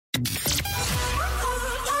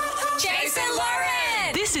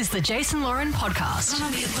This is the Jason Lauren podcast.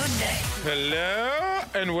 Gonna be a good day. Hello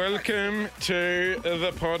and welcome to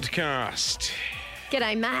the podcast.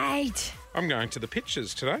 G'day, mate. I'm going to the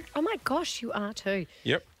pictures today. Oh, my gosh, you are too.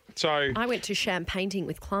 Yep. So I went to champagning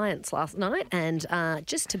with clients last night, and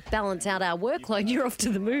just to balance out our workload, you're off to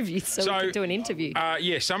the movies so we can do an interview.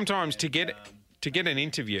 yeah, sometimes to get an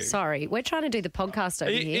interview. Sorry, we're trying to do the podcast over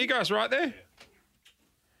Are here. you guys right there?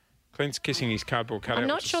 Clint's kissing his cardboard cutout. I'm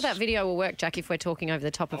not which sure is that video will work, Jack, if we're talking over the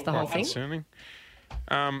top of the whole thing. concerning.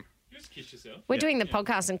 We're doing the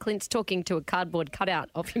podcast, and Clint's talking to a cardboard cutout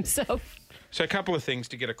of himself. So a couple of things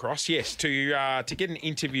to get across. Yes, to get an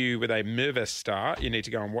interview with a movie star, you need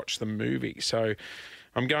to go and watch the movie. So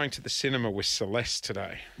I'm going to the cinema with Celeste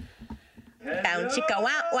today. Bound chicka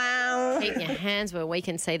wow wow. Keep your hands where we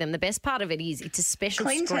can see them. The best part of it is it's a special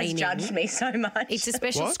Clint has screening. judged me so much. It's a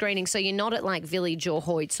special screening, so you're not at like Village or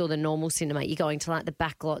Hoyts or the normal cinema. You're going to like the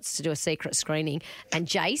back lots to do a secret screening. And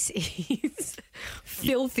Jace is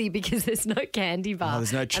filthy because there's no candy bar. Oh,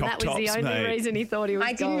 there's no And Chop that was the Tops, only mate. reason he thought he was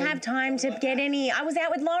I didn't going. have time to get any. I was out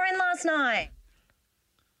with Lauren last night.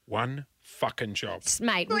 One fucking job.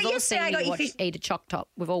 Mate, Well, we've all yesterday I seen got you you watch, fish- eat a choc top.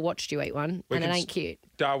 We've all watched you eat one, We and it can ain't cute.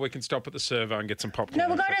 Dale, we can stop at the servo and get some popcorn. No,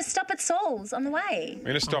 we're going to stop at Sol's on the way. We're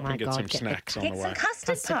going to stop my and get God, some get the- snacks on Get the some way. custard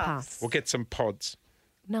Custard puffs. puffs. We'll get some pods.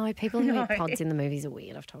 No, people who No. eat pods in the movies are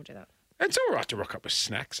weird. I've told you that. It's all right to rock up with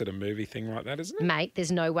snacks at a movie thing like that, isn't it? Mate,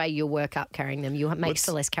 there's no way you'll work up carrying them. You'll make What's-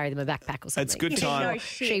 Celeste carry them a backpack or something. It's good Yeah, time. no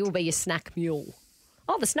shit. She will be your snack mule.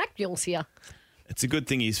 Oh, the snack mule's here. It's a good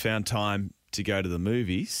thing he's found time to go to the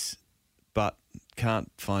movies, but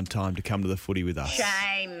can't find time to come to the footy with us.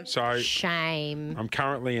 Shame. So Shame. I'm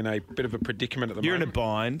currently in a bit of a predicament at the You're in a moment.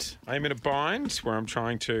 bind. I'm in a bind where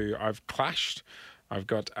I've clashed. I've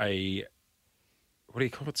got a, what do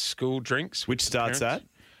you call it, school drinks. Which with starts parents. at?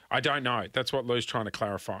 I don't know. That's what Lou's trying to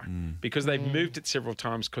clarify. Because they've moved it several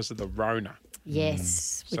times because of the Rona.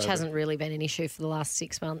 Yes, which So hasn't really been an issue for the last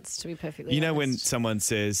 6 months, to be perfectly You know when honest. someone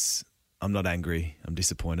says, I'm not angry, I'm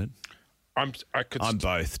disappointed? I'm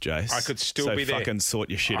both, Jace. I could still so be there. fucking sort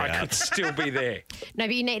your shit I out. could still be there. No,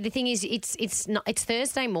 but you need, the thing is, it's not. It's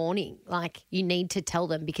Thursday morning. Like, you need to tell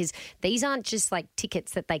them, because these aren't just like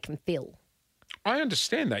tickets that they can fill. I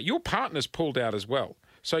understand that. Your partner's pulled out as well.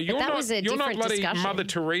 So you're that not was a you're not different bloody discussion. Mother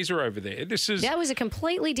Teresa over there. This is That was a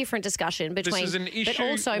completely different discussion between. is an but issue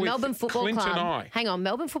also with Melbourne Football Clint and Club. I. Hang on,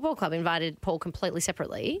 Melbourne Football Club invited Paul completely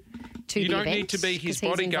separately to you the don't event. need to be his 'cause he's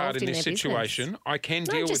bodyguard involved in this their business. situation. I can I'm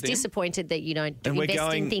deal just with him. disappointed that you don't and we're invest in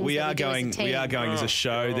going. things We that are you do going. as a We are team. going as Oh, a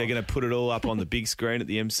show. God. They're going to put it all up on the big screen at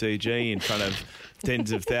the MCG in front of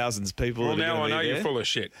tens of thousands of people. Well, that are now I gonna know be you're there. full of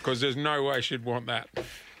shit because there's no way she'd want that.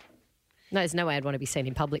 No, there's no way I'd want to be seen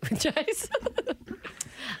in public with Jace.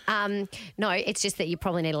 No, it's just that you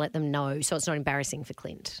probably need to let them know so it's not embarrassing for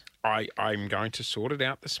Clint. I'm going to sort it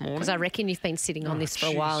out this morning. Because I reckon you've been sitting on this for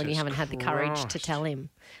a while and you Jesus haven't had the courage to Christ. tell him.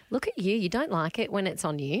 Look at you. You don't like it when it's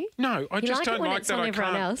on you. No, I You just like don't it when like it's that on I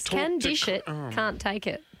everyone can't else. talk Can to dish it, Oh. can't take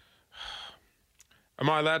it. Am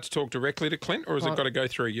I allowed to talk directly to Clint or has Well, it got to go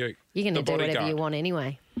through you? You're going to The do whatever bodyguard. you want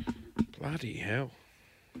anyway. Bloody hell.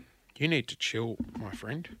 You need to chill, my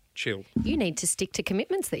friend. Chill. You need to stick to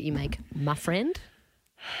commitments that you make, my friend.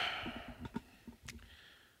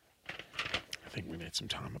 I think we need some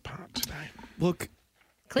time apart today. Look,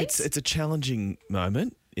 Clint? it's a challenging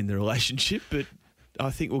moment in the relationship, but I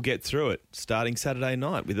think we'll get through it starting Saturday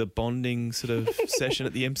night with a bonding sort of session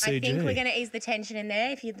at the MCG. I think we're going to ease the tension in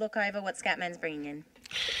there if you'd look over what Scatman's bringing in.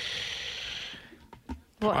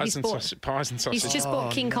 What, Pies he's and, bought- pies and sausage. He's just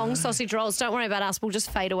bought King Kong sausage rolls. Don't worry about us. We'll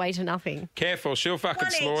just fade away to nothing. Careful, she'll fucking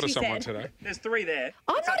One each, slaughter he someone said. today. There's three there.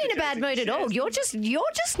 I'm It's not up in to a bad Jesse mood to at all. share.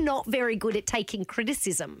 You're just not very good at taking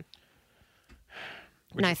criticism.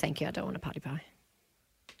 No, thank you. I don't want a party pie.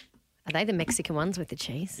 Are they the Mexican ones with the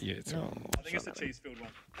cheese? Yeah, it's No. I think it's a cheese-filled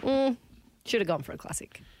one. Should have gone for a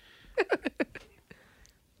classic.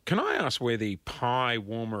 Can I ask where the pie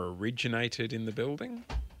warmer originated in the building?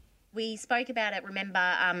 We spoke about it,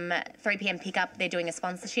 remember, 3 p.m. pickup, they're doing a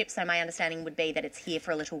sponsorship, so my understanding would be that it's here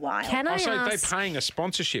for a little while. Can I Oh, so they're ask? paying a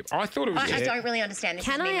sponsorship. I thought it was I just... don't really understand. This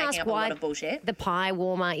Can is me I making ask up a why lot of bullshit. the pie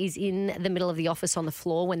warmer is in the middle of the office on the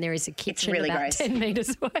floor when there is a kitchen really about gross. 10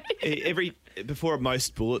 metres away? Before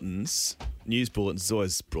most bulletins, news bulletins is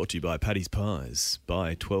always brought to you by Paddy's Pies.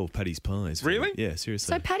 Buy 12 Paddy's Pies. Really? Yeah,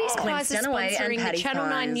 seriously. So Paddy's Pies are Dunaway and sponsoring the Paddy's Channel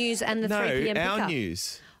 9 Pies. News and the no, 3 p.m. our pickup.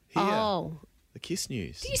 news. Here. Oh, The Kiss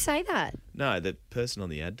News. do you say that? No, the person on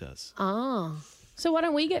the ad does. Oh, So why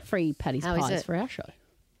don't we get free Paddy's How is Pies it? for our show?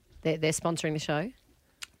 they're sponsoring the show.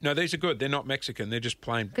 No, these are good. They're not Mexican. They're just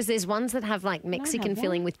plain. Because there's ones that have like Mexican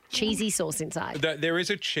filling with cheesy sauce inside. There is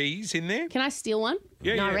a cheese in there. Can I steal one?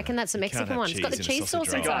 Yeah, No, yeah. I reckon that's a Mexican have one. It's got the cheese in a cheese sausage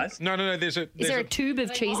sauce roll. inside. Guys, No. There's a. Is there a tube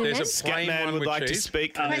of cheese in there? There's a plain Scatman one would with like to cheese.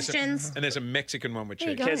 speak. Questions? And there's a Mexican one with There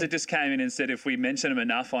you cheese. go. Keza just came in and said if we mention them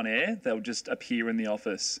enough on air, they'll just appear in the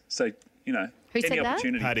office. So, Who any said that?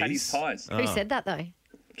 opportunity. Paddy's. Paddy's Pies. Who said that though?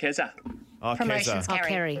 Keza. Oh, Promotions. Keza. Oh,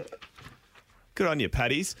 Kerry. Good on you,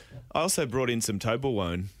 Paddy's. I also brought in some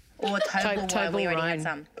Toblerone. Or Toblerone. We already had Toblerone.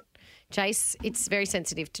 some. Jace, it's very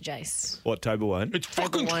sensitive to Jace. What, Toblerone? It's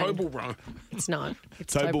fucking Toblerone. Toblerone. It's not.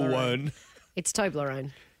 It's Toblerone. It's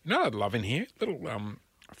Toblerone. You know what I'd love in here? Little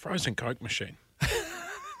frozen Coke machine.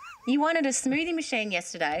 You wanted a smoothie machine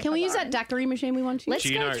yesterday. Can we for use that Lauren. daiquiri machine we want to? Let's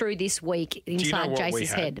Do you go know- through this week inside what we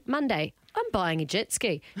Jace's had? head. Monday, I'm buying a jet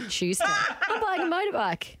ski. Tuesday, I'm buying a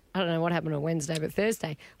motorbike. I don't know what happened on Wednesday, but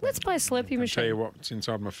Thursday, let's buy a Slurpee Tell you machine. what's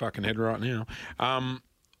inside my fucking head right now.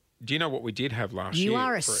 Do you know what we did have last You year?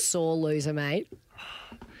 are a for- sore loser, mate.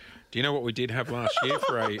 Do you know what we did have last year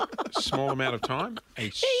for a small amount of time?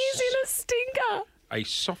 He's in a stinker. A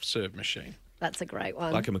soft serve machine. That's a great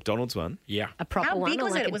one. Like a McDonald's one. Yeah. a proper How one big or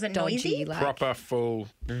was like it? a Was it dodgy, noisy? like- Proper full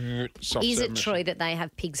soft Is serve it machine. true that they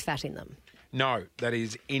have pig's fat in them? No, that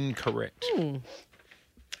is incorrect.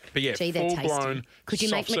 But yeah, Gee, they're full tasty. blown Could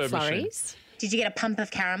you make soft serve machine. McFlurries? Did you get a pump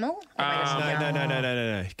of caramel?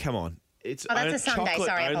 No. Come on. It's Oh, that's a sundae. chocolate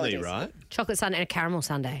Sorry, only, apologies. right? Chocolate sundae and a caramel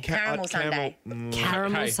sundae. Caramel sundae.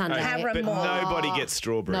 Caramel Hey, sundae. hey. But Caramel. nobody gets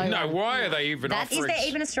strawberry. No, why are they even That's- Is offering? there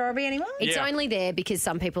even a strawberry anymore? It's Yeah. only there because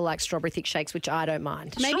some people like strawberry thick shakes, which I don't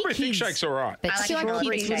mind. Maybe Strawberry thick kids. shake's all right. But I like strawberry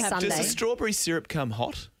strawberry with shake. Does the sundae. strawberry syrup come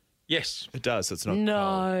hot? Yes. It does. So it's not cold.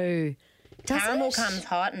 No. Does Caramel it? comes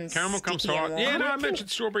hot and Caramel comes sticky and hot. warm. Yeah, no, I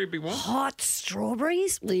mentioned strawberry would be warm. Hot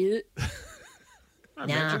strawberries? Blech. I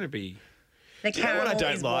imagine it'd be. The You know caramel what I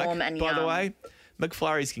don't is like? warm and By yum. the way,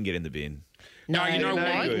 McFlurries can get in the bin. No, you know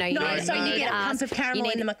what? No, so you get a pump of caramel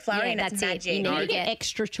in the McFlurry and it's that's magic. it. You You need, need to to get get,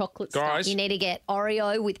 extra chocolate Guys, you need to get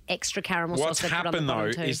Oreo with extra caramel What's sauce. They put on the happened though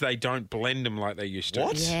bottom too. is they don't blend them like they used to.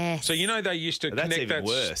 What? Yes. So you know they used to That's connect even that.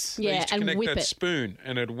 worse. They Yeah, used to and connect whip that it. spoon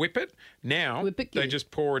and it'd whip it. Now Whip it they good.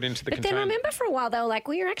 just pour it into the But then container. remember for a while they were like,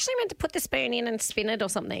 well, you're actually meant to put the spoon in and spin it or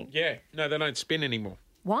something. Yeah, no, they don't spin anymore.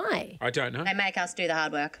 Why? I don't know. They make us do the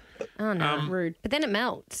hard work. Oh, no. Rude. But then it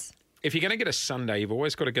melts. If you're going to get a sundae, you've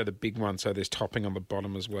always got to go the big one so there's topping on the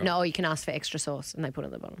bottom as well. No, you can ask for extra sauce and they put it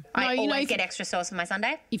at the bottom. I you know, always if- get extra sauce for my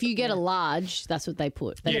sundae. If you get a large, that's what they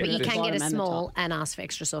put. They Yeah, put But it you at the can get a bottom and the small top. and ask for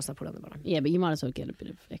extra sauce and put it on the bottom. Yeah, but you might as well get a bit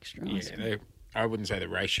of extra. Yeah, I wouldn't say the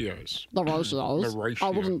ratios. The ratios. The ratio. I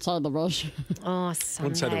wouldn't say the ratio. Oh, Sunday.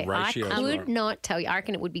 Wouldn't say the ratio is I could right. not tell you. I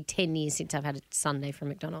reckon it would be 10 years since I've had a Sunday from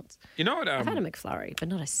McDonald's. You know what? I've had a McFlurry, but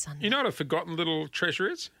not a Sunday. You know what a forgotten little treasure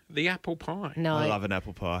is? The apple pie. No. I love an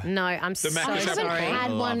apple pie. No, I'm so Macca's I apple haven't sorry. pie.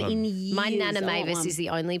 had one love in them. years. My Nana I want Mavis one. is the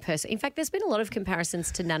only person. In fact, there's been a lot of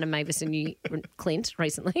comparisons to Nana Mavis and you, Clint,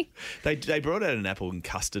 recently. They brought out an apple and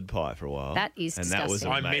custard pie for a while. That is and that was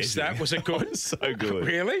disgusting. I missed amazing. that. Was it good? so good.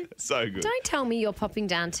 Really? So good. Don't tell me you're popping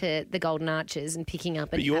down to the Golden Arches and picking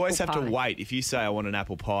up an But you always apple have to pie. wait. If you say I want an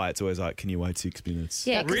apple pie, it's always like, can you wait 6 minutes?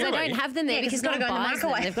 Yeah, because Really? they don't have them there Yeah, 'cause because it's gotta no go in the one buys them.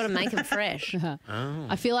 microwave. They've got to make them fresh.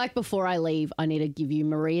 I feel like before I leave, I need to give you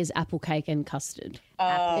Maria's apple cake and custard.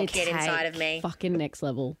 Oh, It's get inside cake. of me. Fucking next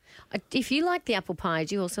level. If you like the apple pie,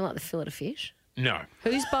 do you also like the fillet of fish? No.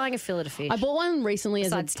 Who's buying a fillet of fish? I bought one recently as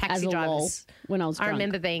a, Besides taxi as a lol drivers. when I was I drunk.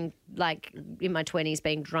 remember being like in my 20s,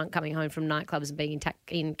 being drunk, coming home from nightclubs and being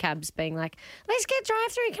in cabs, being like, let's get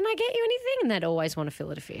drive-through. Can I get you anything? And they'd always want a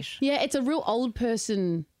fillet of fish. Yeah, it's a real old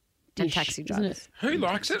person dish, And taxi isn't drivers. it? Who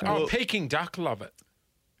likes it? Oh, Peking duck love it.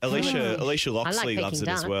 Alicia Loxley Peking loves it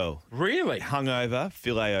as duck. well. Really? Hungover,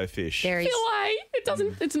 filet-o fish. There is. Filet. It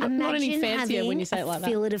doesn't. It's not any Imagine fancier when you having say it a like that.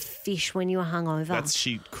 fillet of fish when you're hungover. That's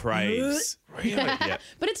she craves. Really? yeah.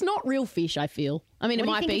 But it's not real fish, I feel. I mean, What it do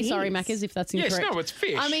you might think be. it Sorry, is? Maccas, if that's Yes, incorrect. no, it's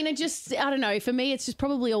fish. I mean, it just, I don't know. For me, it's just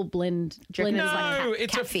probably all blended. Do you reckon blended. it's like No, cat-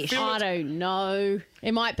 it's a catfish? fillet. I don't know.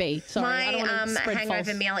 It might be. Sorry, I don't My want to spread hangover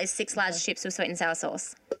false. meal is 6 large chips with sweet and sour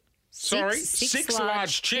sauce. Sorry? Six Six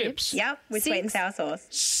large chips? Yep, with sweet and Six? sour sauce.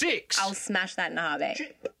 6? I'll smash that in a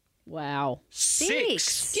heartbeat. Wow.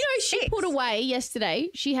 6? Do you know she Six. put away yesterday?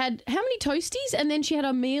 She had how many toasties, and then she had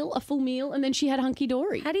a full meal, and then she had hunky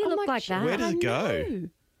dory. How do you look like that? Where does it go? No.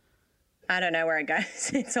 I don't know where it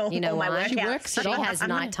goes. It's all, You know all my why? workouts. She works it She off. has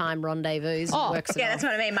nighttime rendezvous. Oh, and works it Yeah, off. that's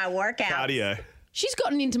what I mean. My workout. Cardio. She's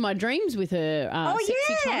gotten into my dreams with her sexy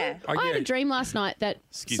yeah. time. Oh, I had yeah. a dream last night that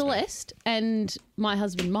Excuse me. Celeste and my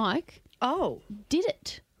husband Mike Oh. did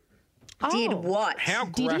it. Did what? How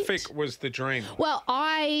Did graphic it? was the dream? Well,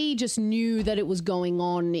 I just knew that it was going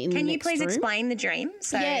on in the Can you next please room. explain the dream?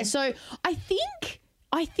 So, Yeah, so I think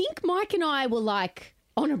I think Mike and I were like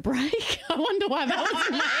on a break. I wonder why that was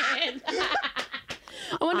in my head.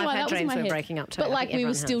 I wonder I've why had that was in dreams my we're head. breaking up too. But I like think we were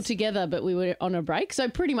everyone still has. together, but we were on a break. So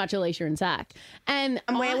pretty much Alicia and Zach. And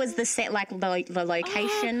Where was the set, like the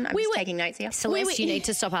location? I'm we just were- taking notes here. Celeste, you need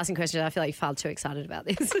to stop asking questions. I feel like you're far too excited about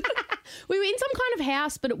this. we were in some kind of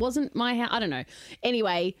house, but it wasn't my house. I don't know.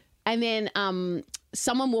 Anyway, and then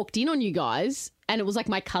someone walked in on you guys, and it was like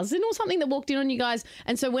my cousin or something that walked in on you guys.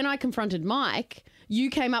 And so when I confronted Mike, you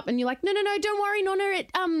came up and you're like, no, don't worry,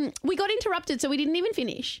 Nonna. We got interrupted, so we didn't even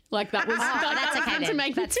finish. Like that was That's okay to then.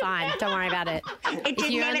 make That's fine. Don't worry about it. It If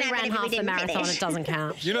didn't you even only happen ran if we half the didn't marathon, finish. it doesn't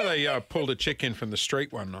count. You know they pulled a chicken from the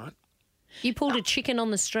street one night. You pulled a chicken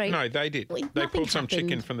on the street. No, they did. They nothing pulled some chicken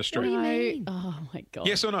happened. from the What do street. you mean? Oh my god.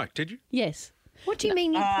 Yes or no? Did you? Yes. What do you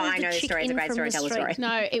mean you pulled I know the the story. It's a chicken great from story. the Tell the street? story.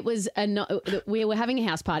 No, it was we were having a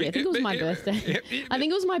house party. I think it was my birthday. I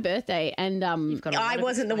think it was my birthday, and Got a lot I of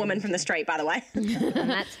wasn't the woman explaining from the street, by the way. to do. And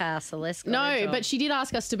that's how Celeste got her no, job. but she did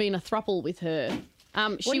ask us to be in a throuple with her.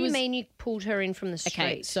 What do you mean you pulled her in from the street?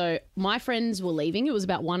 Okay, so my friends were leaving. It was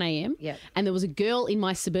about 1 a.m. Yep. And there was a girl in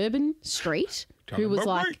my suburban street who was Tullamarine.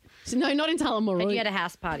 like, no, not in Tullamarine. and you had a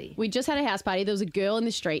house party. We just had a house party. There was a girl in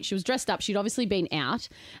the street. She was dressed up. She'd obviously been out,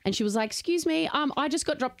 and she was like, "Excuse me, I just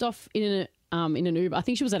got dropped off in an Uber. I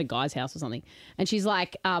think she was at a guy's house or something." And she's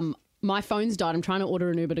like, "My phone's died. I'm trying to order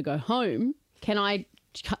an Uber to go home. Can I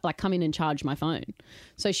come in and charge my phone?"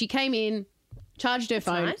 So she came in, charged her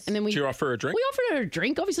phone, nice. and then Did you offer her a drink? we offered her a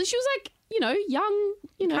drink. Obviously, she was like, young.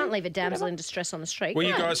 Can't leave a damsel in distress on the street. Were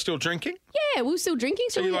you guys still drinking? Yeah, we were still drinking.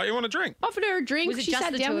 So So we you're like, you want a drink? offered her a drink. Was it she just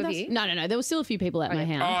sat the down two with of us. you? No. There were still a few people at my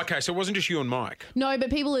house. Oh, okay. So it wasn't just you and Mike. No, but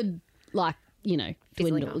people had Fizzling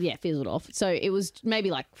dwindled. off. Yeah, fizzled off. So it was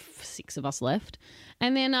maybe like 6 of us left.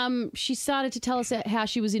 And then she started to tell us how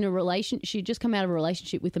she was in a relation. She'd just come out of a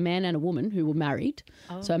relationship with a man and a woman who were married.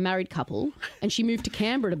 So a married couple. And she moved to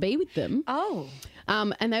Canberra to be with them. Oh.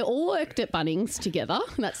 And they all worked at Bunnings together.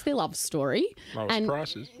 That's their love story. Lowest and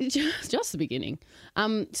prices. Just the beginning.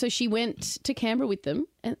 So she went to Canberra with them.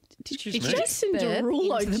 And did you me. just burp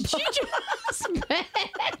Derulo? into the Did you just burp?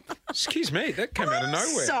 Excuse me, that came out of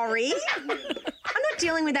nowhere. Sorry. I'm not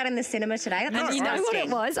dealing with that in the cinema today. That's You know what it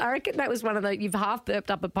disgusting. was? I reckon that was one of the, you've half burped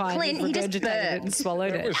up a pie Clint, and he just you've regurgitated it and burped.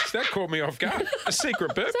 swallowed it. That caught me off guard. A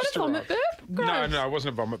secret burp. Is that a story. vomit burp? No, it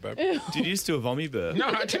wasn't a vomit burp. Did you just do a vomit burp? No,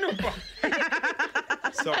 I didn't.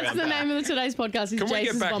 Sorry, I'm The back. name of today's podcast is Can we get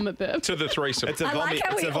Jason's back vomit burp. to the threesome? It's a I vomit. like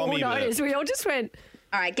how it's we a all vomit burp. noticed. We all just went,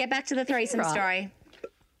 All right, get back to the threesome Right. story.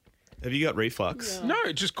 Have you got reflux? No,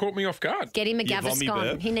 it just caught me off guard. get him a You vomit Gaviscon.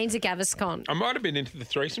 burp? He needs a Gaviscon. I might have been into the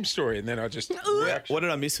threesome story, and then I just. What did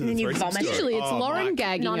I miss with And the then you threesome vomit. story? Usually it's Oh, Lauren Mike.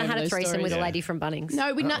 gagging. Nana over had a those threesome with stories. a lady from Bunnings.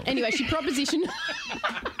 No, we not. Anyway, she propositioned.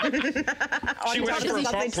 She went for a Lovely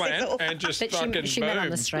pot plant sizzle. and just But fucking she met on the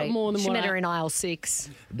boom. street. more than she what met I- her in aisle 6.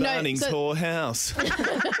 Bunnings so- whorehouse.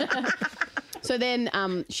 So then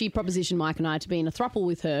she propositioned Mike and I to be in a throuple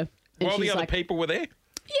with her. And While the she's other like, people were there.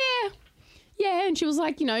 yeah, and she was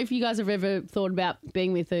like, if you guys have ever thought about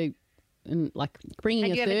being with a, and like bringing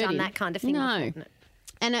Had a you third ever done in. that kind of thing No. before?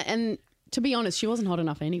 And to be honest, she wasn't hot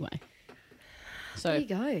enough anyway. So There you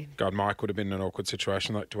go. God, Mike would have been in an awkward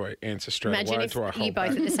situation. Like, do I answer straight Imagine away? if Do I you hold both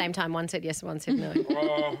back? at the same time, one said yes, one said no.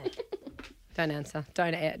 Oh, Don't answer.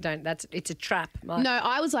 Don't. It's a trap. Mike. no,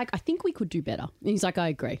 I was like, I think we could do better. And he's like, I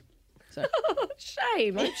agree. So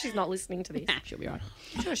Shame. I hope she's not listening to this. she'll be right.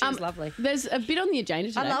 I'm sure she was lovely. There's a bit on the agenda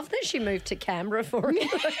today. I love that she moved to Canberra for it. yeah,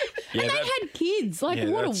 They that- had kids. Like, yeah,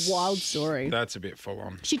 what that's- a wild story. That's a bit full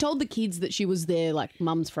on. She told the kids that she was their like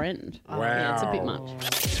mum's friend. Wow. Yeah, it's a bit much.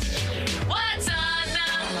 What's on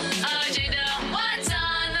the agenda? What's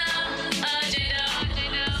on the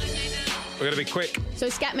agenda? We're going to be quick. So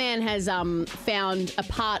Scatman has found a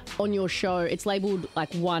part on your show. It's labelled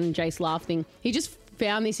like one Jace Laugh thing. He just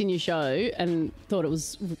found this in your show and thought it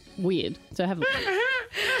was weird. So have a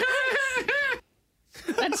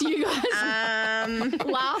That's you guys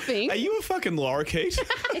laughing. Are you a fucking lorikeet?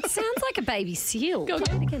 It sounds like a baby seal. Go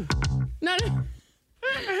Try it again. again. No.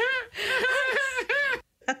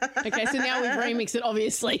 Okay, so now we've remixed it,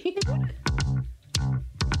 obviously.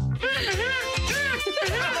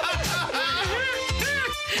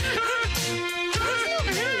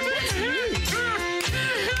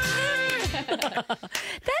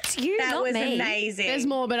 That's you, That not was me. amazing. There's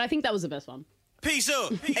more, but I think that was the best one. Peace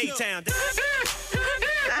up, A-Town.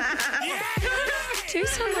 Do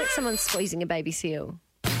sound like someone squeezing a baby seal.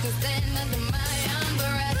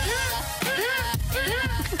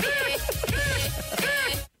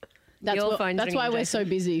 That's, Your phone's that's why ringing, we're Jason. so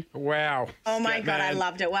busy. Wow. Oh my God, I Scatman.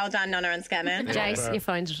 loved it. Well done, Nonna and Scatman. Jace, your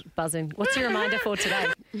phone's buzzing. What's your reminder for today?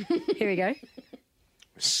 Here we go.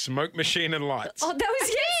 Smoke machine and lights. Oh, that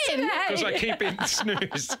was Because I yesterday. keep in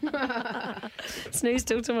snooze. Snooze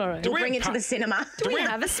till tomorrow. Do we Bring have it to the cinema. do we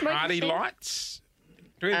have a smoke party machine? lights?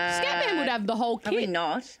 Do we have, Scatman would have the whole Probably kit.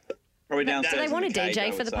 not. Probably downstairs. Do they want a in the cave, I DJ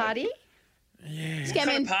would for the say. party? What kind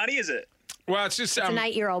Scatman, of party is it? well, it's just It's an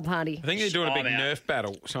 8-year-old party. I think they're doing a big I'm out. Nerf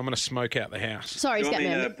battle, so I'm going to smoke out the house. sorry, Do you want me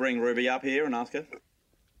to Scatman. bring Ruby up here and ask her?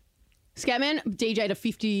 Scatman DJ'd a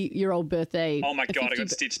 50-year-old birthday. Oh my a God, I 50 got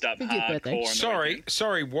stitched up 50th birthday. hardcore. on the Sorry, weekend.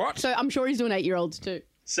 sorry, what? So I'm sure he's doing 8-year-olds too.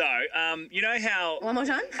 So, you know how One more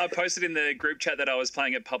time. I posted in the group chat that I was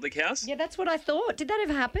playing at Public House? Yeah, that's what I thought. Did that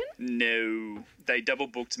ever happen? No, they double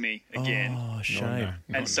booked me again. Oh, shame.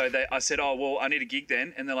 And so I said, oh, well, I need a gig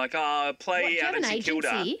then. And they're like, oh, play What, do you out have in an St Kilda.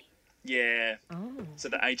 agency? Yeah. So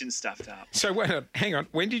the agent stuffed up. So wait, hang on.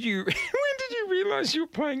 When did you realise you were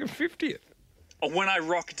playing a 50th? Oh, when I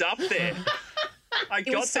rocked up there. I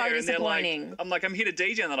got was so there and they're like, disappointing. I'm here to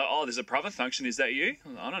DJ. And they're like, oh, there's a private function. Is that you?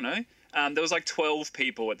 I'm like, I don't know. There was like 12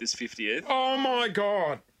 people at this 50th. Oh my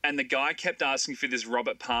God. And the guy kept asking for this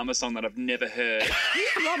Robert Palmer song that I've never heard.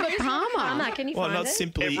 Robert Palmer. Palmer, can you Well, find not it?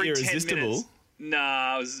 simply Every 10 irresistible. minutes.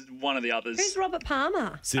 Nah, it was one of the others. Who's Robert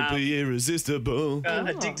Palmer? Simply irresistible.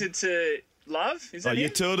 Addicted to Love? Is Oh, that you're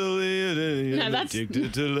it? totally No, that's-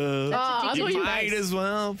 addicted to love. Oh, I thought you you might as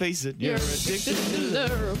well face it. You're addicted to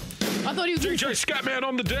love. I thought he was doing DJ Scatman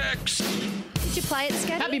on the decks. Did you play it,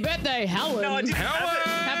 Scatty? Happy birthday, Helen. No, I didn't have it.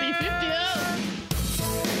 Happy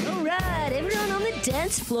 50th. All right, everyone on the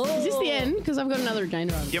dance floor. Is this the end? Because I've got another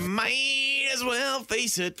agenda on. You might as well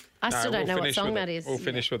face it. I still don't know what finish song with that it. is. We'll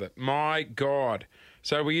finish with it. My God.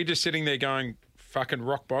 So were you just sitting there going fucking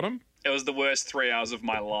rock bottom? It was the worst 3 hours of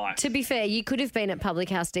my life. To be fair, you could have been at Public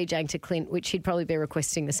House DJing to Clint, which he'd probably be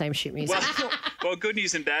requesting the same shit music. Well, good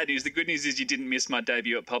news and bad news. The good news is you didn't miss my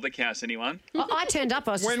debut at Public House, anyone? I turned up.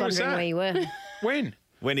 I was just When was wondering that? where you were. When?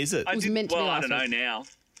 When is it? I was didn't- meant to be well, I last don't know week. now.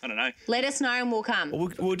 I don't know. Let us know and we'll come.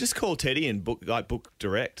 We'll just call Teddy and book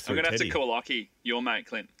direct I'm through going to have Teddy. to call Lockie, your mate,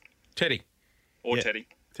 Clint. Teddy. Or Yeah. Teddy.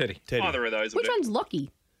 Teddy. Teddy. Either of those will Which do. one's Lockie?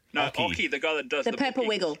 No, Ockie. Ockie, the guy that does The the purple bookings.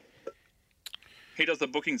 wiggle. He does the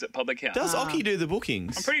bookings at Public House. Does Ockie do the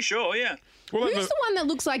bookings? I'm pretty sure, yeah. We'll Who's have, the one that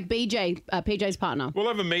looks like PJ's partner? we'll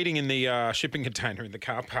have a meeting in the shipping container in the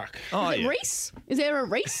car park. Oh, Is it yeah. Reese? Is there a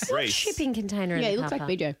Reese? Reese. Shipping container in Yeah, the he looks car like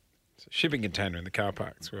park. BJ. Shipping container in the car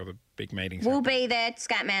park. It's where all the big meetings We'll happen. be there,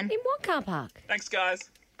 Scatman. In what car park? Thanks, guys.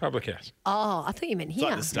 Public House. Oh, I thought you meant It's here.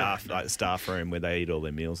 like the staff room where they eat all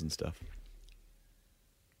their meals and stuff.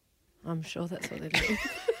 I'm sure that's what they do.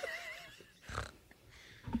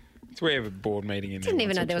 It's where we have a board meeting in there. Didn't even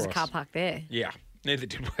once know or there was a twice. car park there. Yeah, neither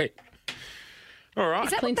did we. All right.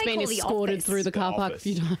 Is that what Clint's they been call the escorted office? through the car park a office.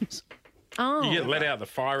 few times. Oh, You get let out the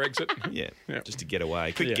fire exit. Yeah, Yeah. just to get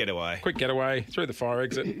away. Quick Yeah. getaway. Quick getaway through the fire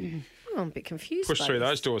exit. I'm a bit confused. Push by through this.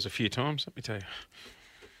 those doors a few times, let me tell you.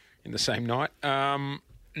 In the same night.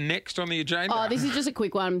 Next on the agenda. Oh, this is just a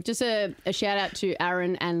quick one. Just a shout out to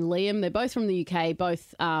Aaron and Liam. They're both from the UK,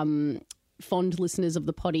 both fond listeners of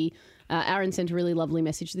the potty. Aaron sent a really lovely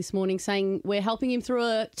message this morning saying we're helping him through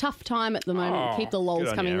a tough time at the moment. Oh, Keep the good lols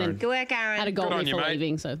on coming you, in. Aaron. Good work, Aaron. Had a goal Good on me you, for mate.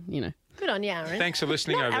 leaving, so you know. Good on you, Aaron. Thanks for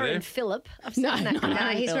listening Not over Aaron there. Phillip. I've No, seen that. no, No,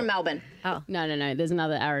 he's from Melbourne. No. There's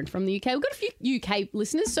another Aaron from the UK. We've got a few UK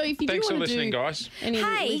listeners, so if you Thanks do for want to listening, do guys. any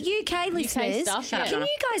Hey, UK listeners, stuff, yeah. can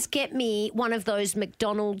you guys get me one of those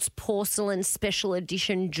McDonald's porcelain special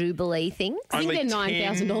edition Jubilee things? I think they're Only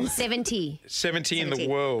 $9,000. 70. 70 in the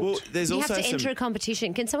 70. world. Well, there's You also have to enter some a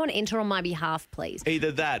competition. Can someone enter on my behalf, please?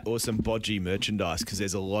 either that or some bodgy merchandise because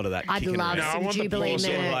there's a lot of that. I'd kicking love around. No, I some want the Jubilee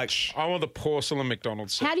porcelain, merch. I want the porcelain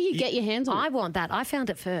McDonald's set. How do you get your hands on I it? want that. I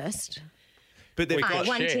found it first. But they've We got I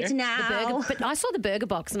want share. it The now. burger, but I saw the burger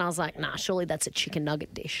box and I was like, nah, surely that's a chicken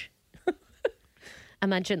nugget dish.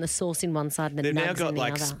 Imagine the sauce in one side and the They've now nugs in got the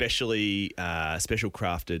like other. special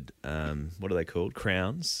crafted. What are they called?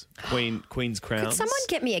 Crowns. Queen's crowns. Could someone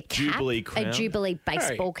get me a cap? Jubilee A crown. Jubilee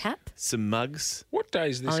baseball cap? Some mugs, What day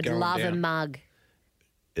is this I would going love down? a mug.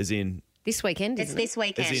 as in This weekend, It's isn't this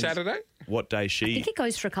weekend. Is it- Saturday? what day I she think it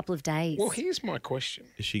goes for a couple of days. Well, here's my question.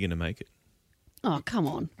 is she going to make it? Oh, come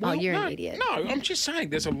on. Oh, you're no, an idiot. No, I'm just saying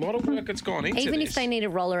there's a lot of work that's gone into Even this. if they need a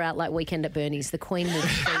roller out like Weekend at Bernie's, the Queen will.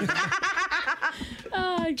 be there.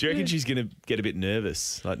 Do you reckon she's going to get a bit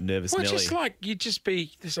nervous, like nervous Well, Nelly? just like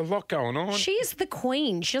there's a lot going on. She is the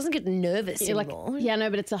Queen. She doesn't get nervous Yeah, anymore. no,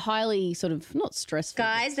 but it's a highly sort of not stressful.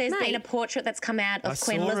 Guys, there's Mate. been a portrait that's come out of I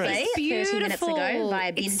Queen saw it. Elizabeth It's 30 minutes ago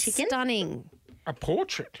via Bin It's Chicken. stunning. A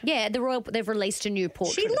portrait. Yeah, they've released a new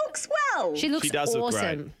portrait. She looks well. She looks she does awesome.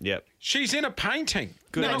 look great. Yep. She's in a painting.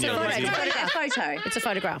 Good No, on no, you, no, Lizzie. It's a photo. It's a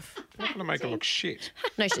photograph. not going to make her look shit.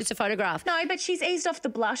 No, it's a photograph. No, but she's eased off the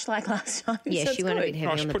blush like last time. Yeah, so she it's went a good. bit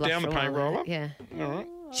heavy Oh, she on the put blush down for the a paint while. roller? Yeah. All right.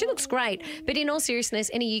 She looks great. But in all seriousness,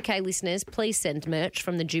 any UK listeners, please send merch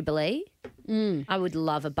from the Jubilee. I would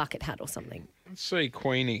love a bucket hat or something. Let's see,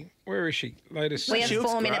 Queenie. Where is she? Latest. We have She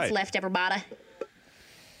looks 4 minutes great. left, everybody.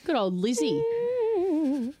 Good old Lizzie.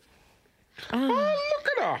 Oh, look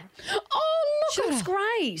at her. Oh, She looks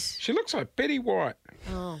great. She looks like Betty White.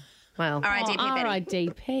 Well, R.I.D.P. Betty.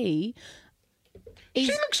 RIDP. She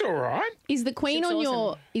looks all right. Is the Queen Looks on your?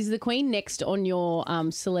 awesome. Is the Queen next on your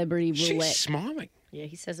celebrity She's roulette? smiling. yeah,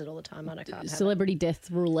 he says it all the time. I can't have it. Celebrity death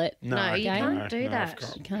roulette. No, you can't do that. I've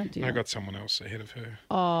got, You can't do I've that. got someone else ahead of her.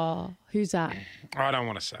 Oh, who's that? I don't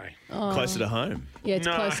want to say. Closer to home. Yeah, it's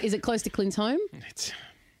No. close. Is it close to Clint's home? It's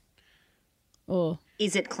Or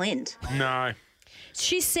Is it Clint? no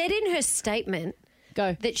She said in her statement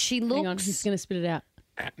go. that she Hang on, he's looks. going to spit it out.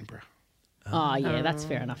 Attenborough. Oh, yeah, that's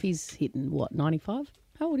fair enough. He's hitting what, 95?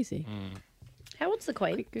 How old is he? How old's the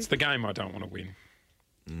Queen? It's the game I don't want to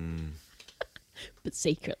win. But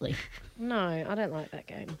secretly. No, I don't like that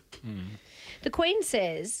game. The Queen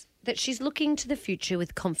says that she's looking to the future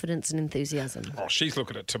with confidence and enthusiasm. Oh, she's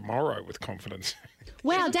looking at tomorrow with confidence.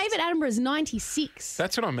 Wow, David Attenborough's 96.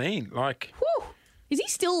 That's what I mean. Like, Whew. Is he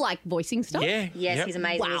still like voicing stuff? yeah. Yes, yep. he's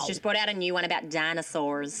amazing. Wow. He's just brought out a new one about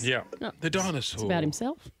dinosaurs. Yeah. The dinosaur. It's about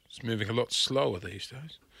himself. It's moving a lot slower these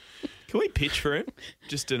days. Can we pitch for him?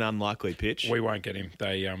 Just an unlikely pitch. We won't get him.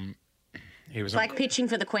 They he was It's like pitching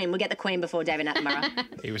for the Queen. We'll get the Queen before David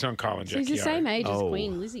Attenborough. he was on Kyle and So he's Jackie the same O. age as Oh.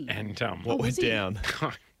 Queen Lizzie. And What went he? down?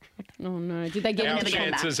 Oh, no. Did they get him our to get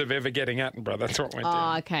him back. chances of ever getting Attenborough, that's what went Oh,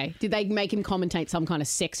 down. okay. Did they make him commentate some kind of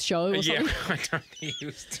sex show or Yeah, something? I don't think he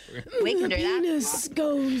was too. We can do that. Penis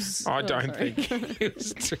goes I don't think he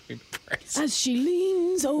was too impressed. as she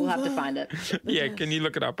leans over. We'll have to find it. Yeah, can you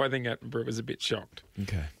look it up? I think Attenborough was a bit shocked.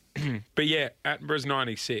 Okay. But yeah, Attenborough's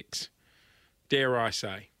 96. Dare I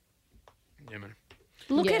say? You know.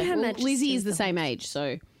 Look Yeah, at her well, Majesty. Lizzie is the same age,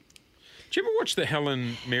 so Did you ever watch the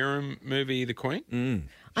Helen Mirren movie, The Queen?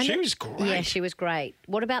 She was great. Yeah, she was great.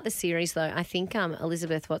 What about the series, though? I think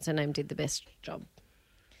Elizabeth, what's her name, did the best job.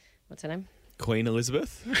 What's her name? Queen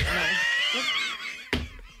Elizabeth?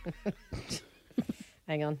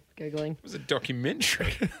 Hang on, Googling. It was a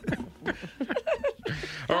documentary.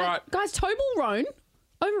 All right. guys, Toblerone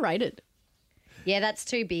overrated. Yeah, that's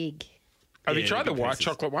too big. Have you Yeah, tried the big white pieces.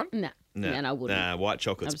 chocolate one? No, no, I wouldn't. Nah, white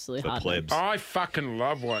chocolate's Absolutely for hard. plebs. I fucking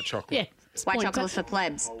love white chocolate. Yeah, White Pointer. chocolate for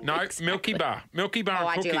plebs. No, Milky Bar. Milky Bar Oh,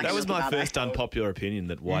 I and do cookies. like That was my Milky Bar, first unpopular opinion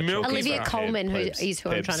that white Milky chocolate. Olivia Bar. Colman, who Plebs. is who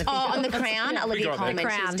I'm trying to think Oh, of. on The Crown, Olivia got that. Colman,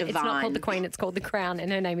 Crown. she's divine. It's not called The Queen, it's called The Crown,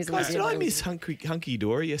 and her name is Guys, Olivia did I Colman. miss Hunky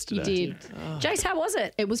Dory yesterday? You did. Jace, how was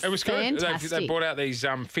it? It was It was good. fantastic. They brought out these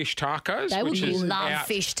fish tacos, They were which good. is Love out,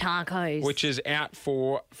 fish tacos. which is out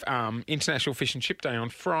for International Fish and Chip Day on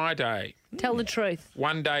Friday. Tell the truth.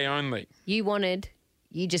 One day only. You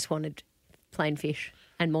just wanted plain fish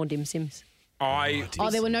and more dim sims. Oh,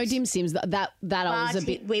 there were no dim sims. That I was a But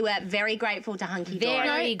bit. we were very grateful to Hunky Very Dory.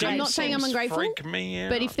 No, grateful. I'm not saying I'm Sims ungrateful. Freak me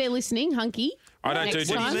out. But if they're listening, Hunky, I don't next do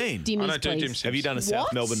dim time, What do you mean? dimmies, I don't do please. dim sims. Have you done a South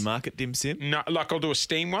What? Melbourne market dim sim? No, like I'll do a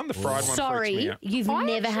steam one. The fried one freaks me Sorry, out. you've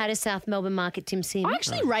never had a South Melbourne market dim sim. I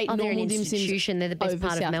actually rate Oh, they're an normal dim sims institution. They're the best over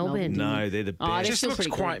part of South Melbourne. No, they're the Oh, best. It they're just still looks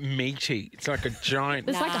pretty quite good. meaty. It's like a giant.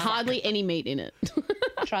 There's like hardly any meat in it.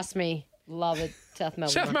 Trust me, love it. South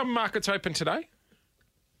Melbourne. South Melbourne Market's open today.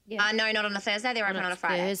 No, not on a Thursday. They're open on a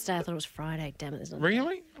Friday. Thursday. I thought it was Friday. Damn it, there's not.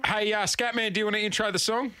 Really? Hey, Scatman, do you want to intro the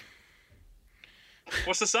song?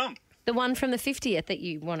 What's the song? The one from the 50th that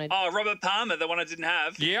you wanted. Oh, Robert Palmer, the one I didn't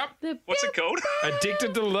have. Yep. What's it called?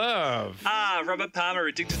 Addicted to Love. Robert Palmer,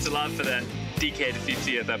 Addicted to Love for that dickhead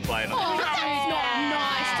 50th that played on. Oh, that is not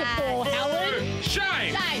nice to poor Helen.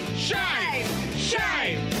 Shame. Shame.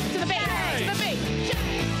 Shame. Shame. To the beat. To the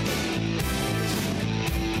beat.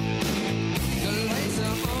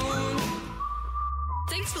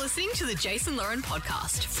 Thanks for listening to the Jason Lauren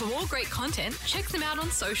podcast. For more great content, check them out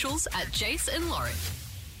on socials at Jason Lauren.